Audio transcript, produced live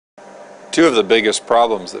Two of the biggest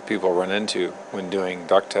problems that people run into when doing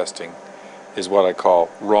duct testing is what I call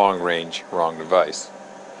wrong range, wrong device.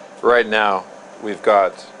 Right now we've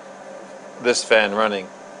got this fan running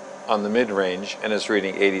on the mid-range and it's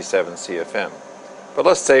reading 87 CFM. But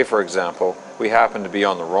let's say, for example, we happen to be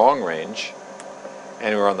on the wrong range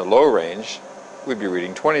and we're on the low range, we'd be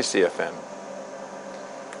reading 20 CFM.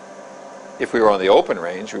 If we were on the open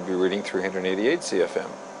range, we'd be reading 388 CFM.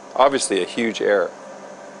 Obviously a huge error.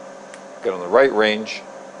 Get on the right range,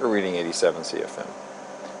 we're reading 87 CFM.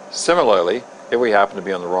 Similarly, if we happen to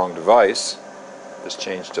be on the wrong device, just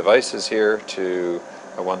change devices here to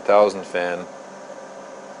a 1000 fan,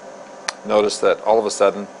 notice that all of a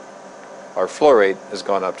sudden our flow rate has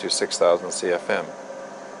gone up to 6000 CFM.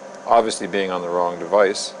 Obviously being on the wrong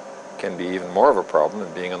device can be even more of a problem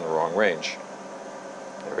than being on the wrong range.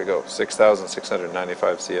 There we go,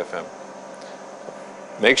 6695 CFM.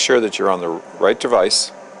 Make sure that you're on the right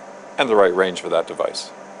device and the right range for that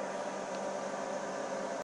device.